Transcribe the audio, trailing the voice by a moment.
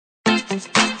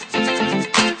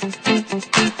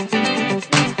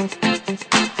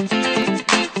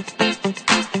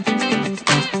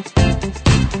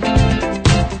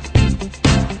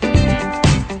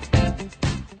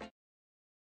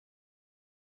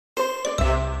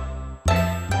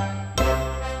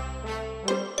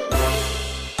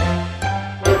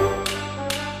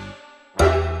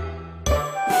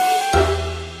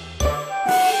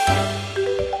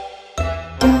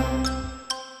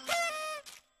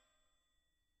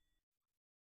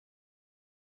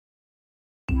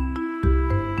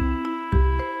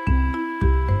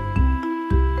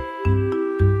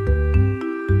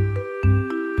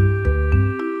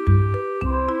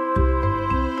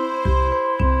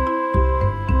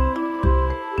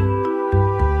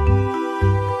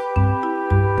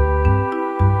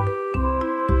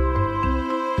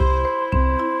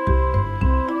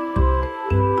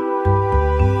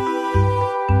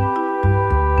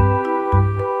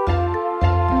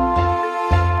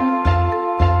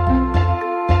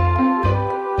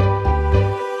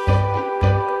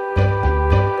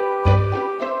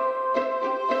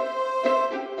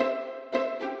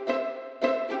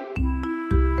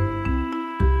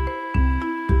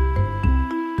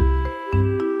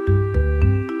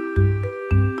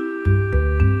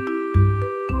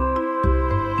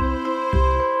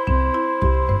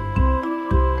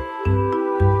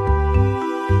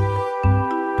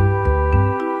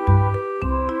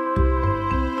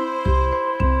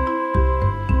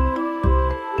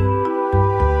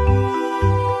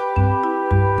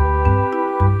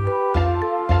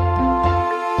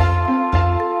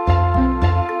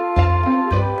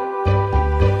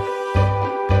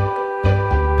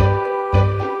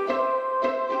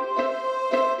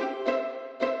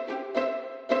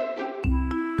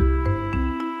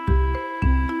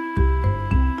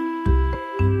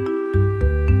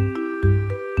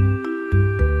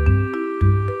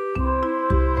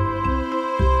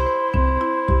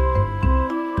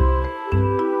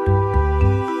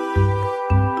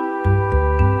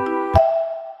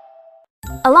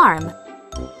Alarm.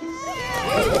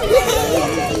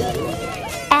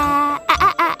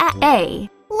 A.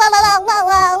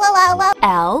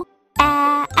 L.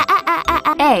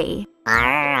 A.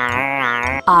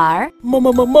 R.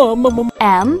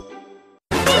 M.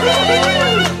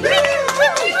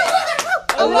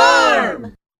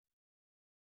 Alarm!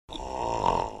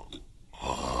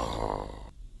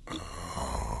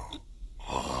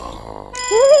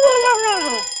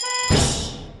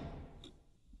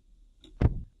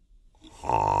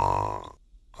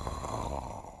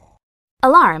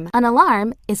 Alarm. An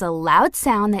alarm is a loud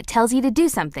sound that tells you to do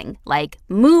something, like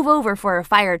move over for a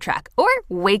fire truck or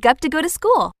wake up to go to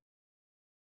school.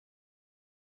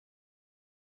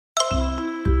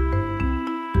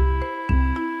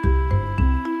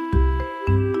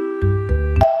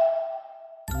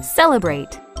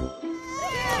 Celebrate.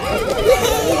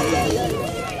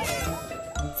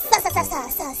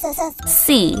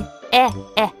 C.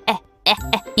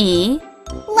 E.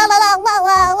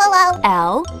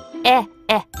 L.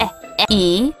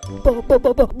 E.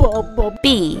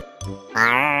 B.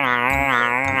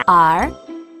 R.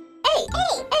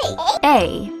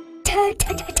 A.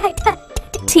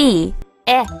 T.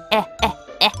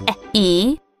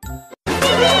 E.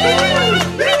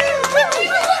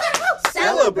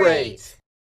 Celebrate!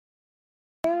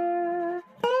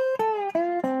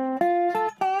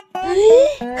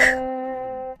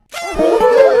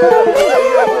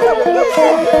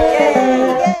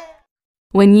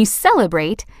 When you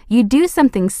celebrate, you do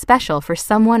something special for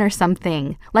someone or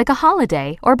something, like a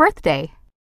holiday or birthday.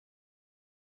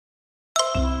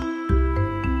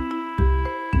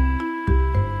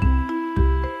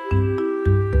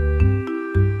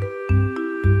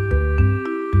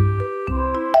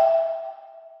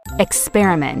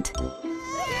 Experiment.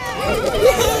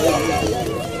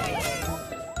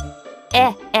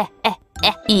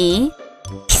 E.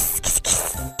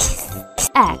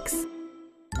 X.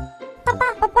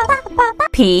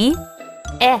 P.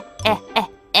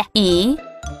 E.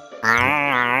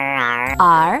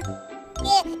 R.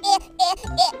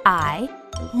 I.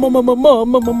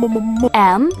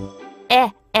 M.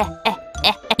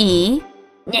 E.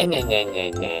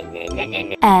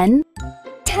 N.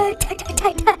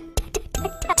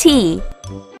 T.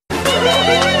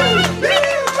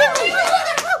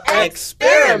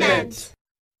 Experiment!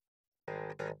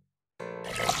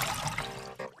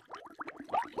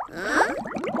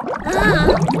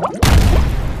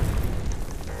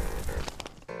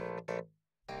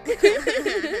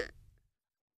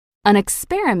 An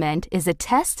experiment is a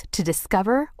test to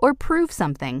discover or prove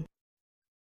something.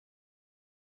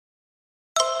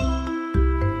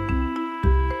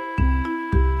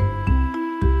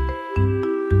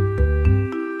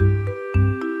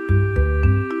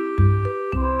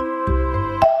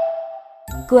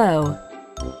 glow.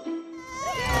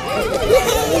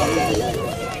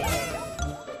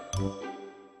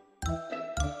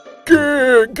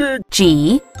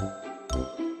 G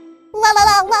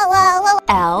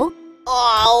L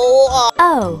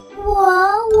O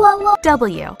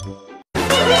W.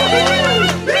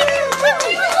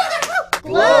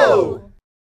 Glow!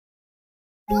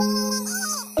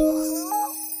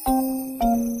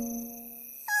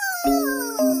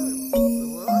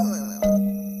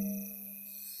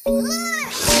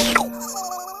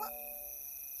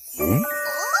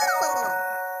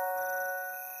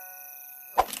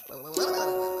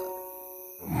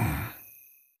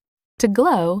 To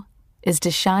glow is to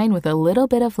shine with a little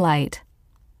bit of light.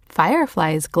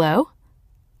 Fireflies glow,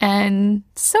 and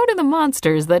so do the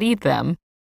monsters that eat them.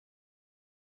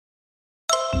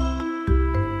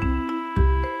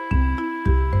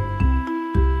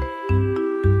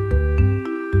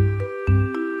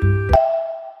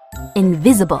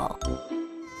 Invisible.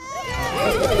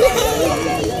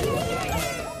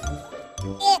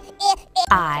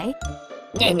 I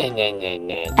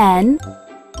N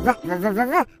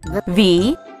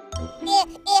V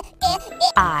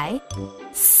I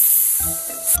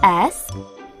S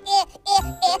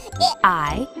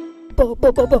I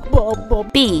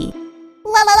B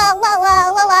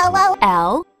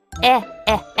L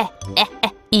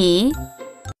E.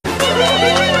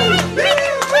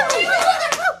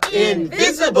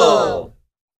 Invisible!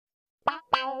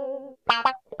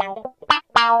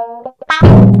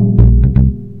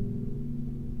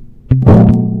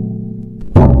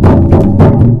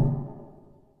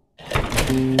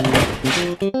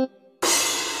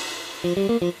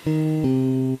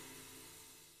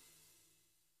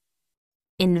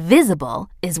 Invisible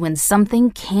is when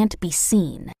something can't be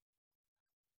seen.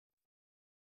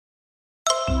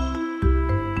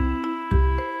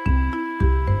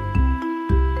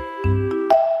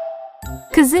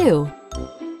 Kazoo.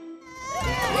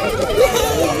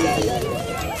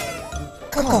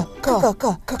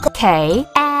 K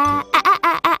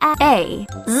A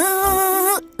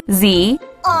Z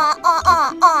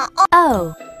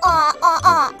O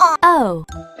O.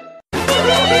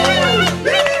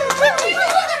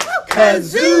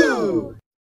 Kazoo!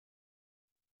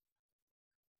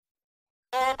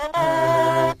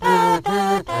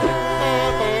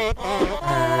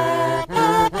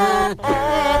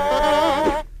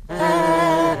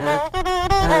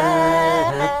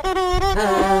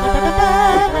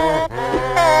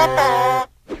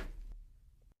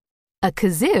 A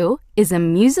kazoo is a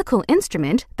musical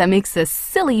instrument that makes a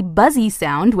silly buzzy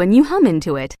sound when you hum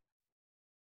into it.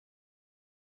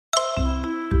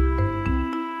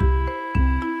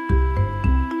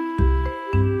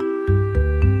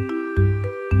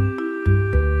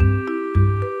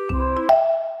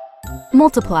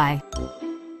 Multiply.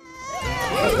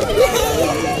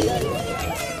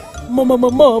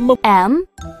 M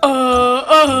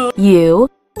U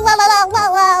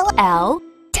L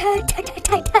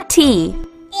T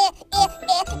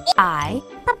I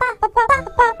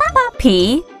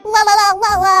P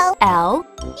L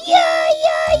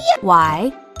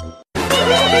Y.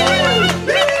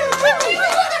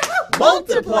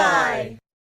 Multiply!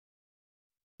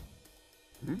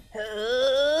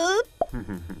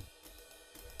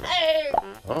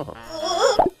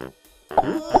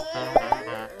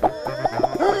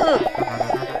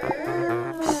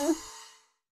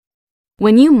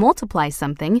 When you multiply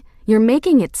something, you're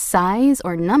making its size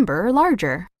or number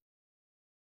larger.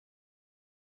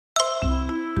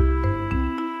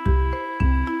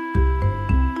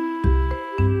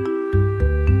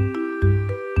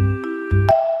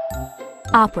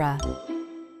 Opera.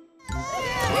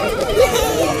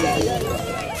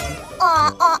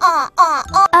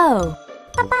 O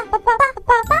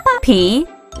P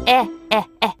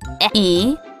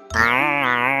E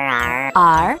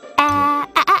R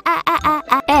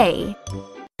A.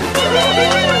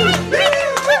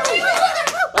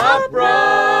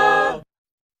 Opera!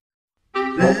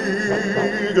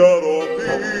 Figaro,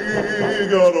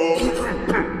 Figaro.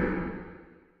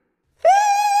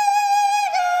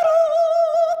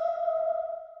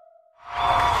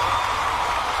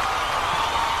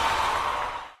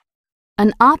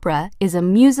 An opera is a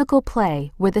musical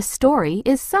play where the story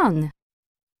is sung.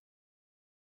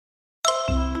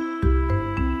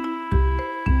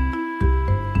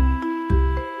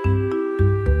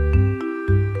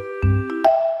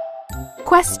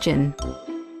 Question.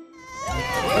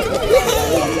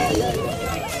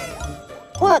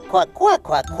 Quack, quack, quack,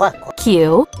 quack, quack, quack.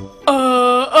 Q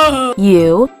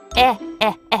U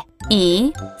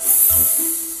E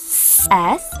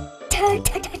S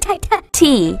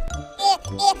T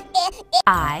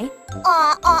I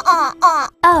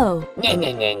O,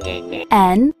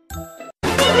 N,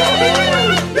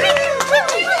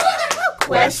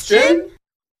 Question?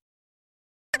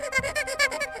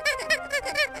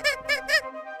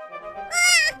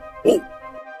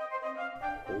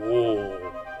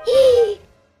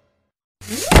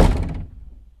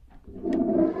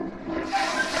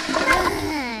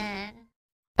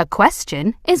 A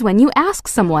question is when you ask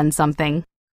someone something.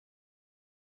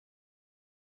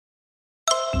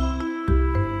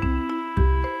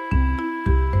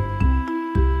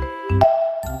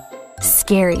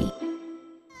 Scary.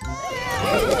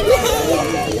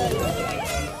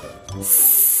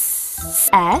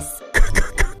 S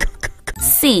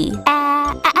C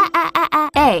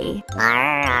A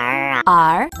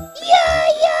R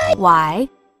Y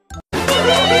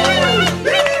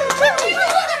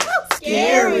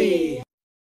Scary.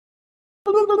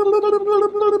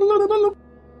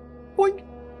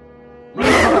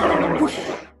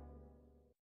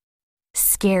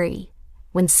 Scary.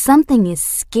 When something is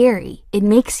scary, it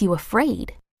makes you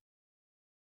afraid.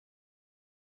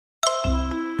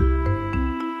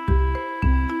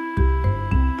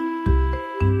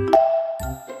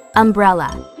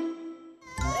 Umbrella.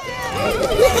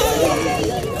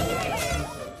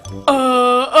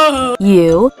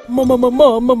 U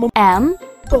M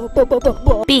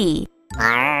B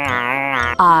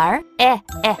R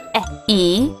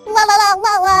E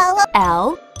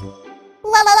L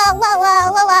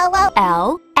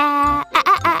L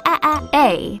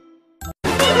A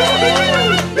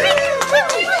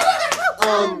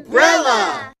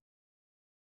Umbrella.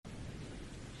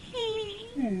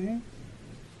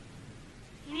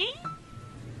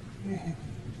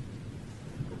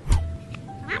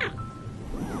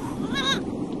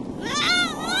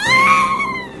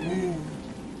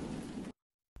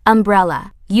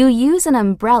 Umbrella. You use an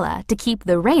umbrella to keep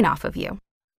the rain off of you.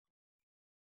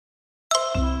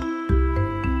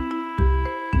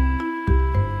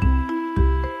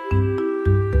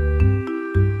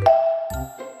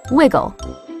 Wiggle.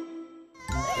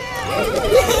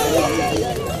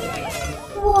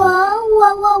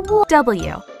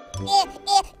 W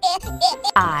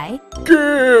I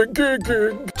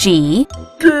G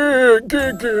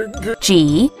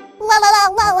G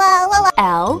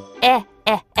L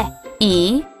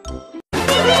E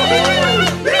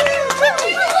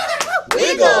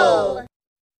Wiggle.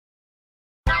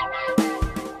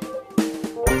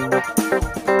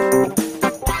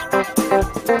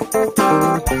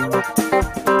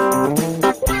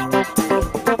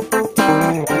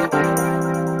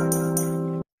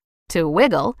 To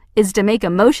wiggle is to make a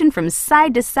motion from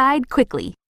side to side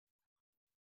quickly.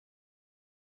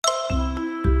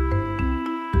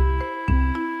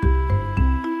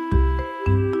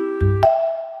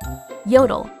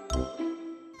 Yodel.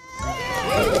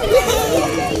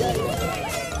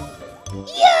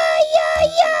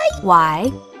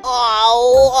 Y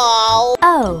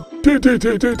O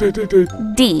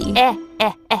D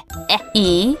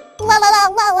E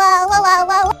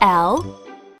L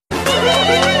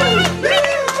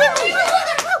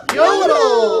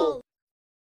Yodel.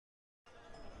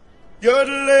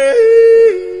 Yodeling.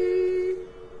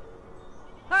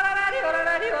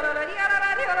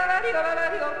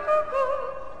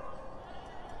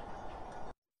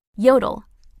 Yodel.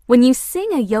 When you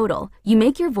sing a yodel, you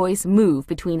make your voice move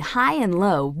between high and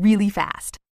low really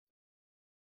fast.